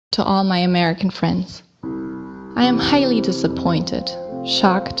To all my American friends. I am highly disappointed,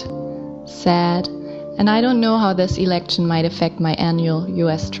 shocked, sad, and I don't know how this election might affect my annual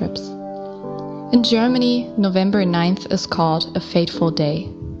US trips. In Germany, November 9th is called a fateful day.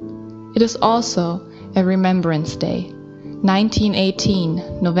 It is also a Remembrance Day.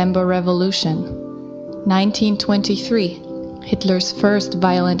 1918, November Revolution. 1923, Hitler's first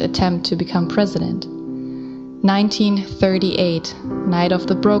violent attempt to become president. 1938, Night of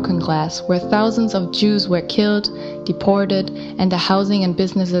the Broken Glass, where thousands of Jews were killed, deported, and the housing and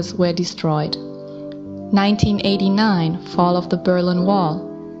businesses were destroyed. 1989, Fall of the Berlin Wall.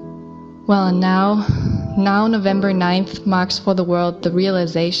 Well, and now November 9th marks for the world the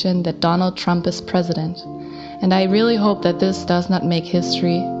realization that Donald Trump is president. And I really hope that this does not make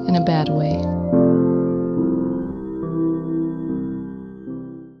history in a bad way.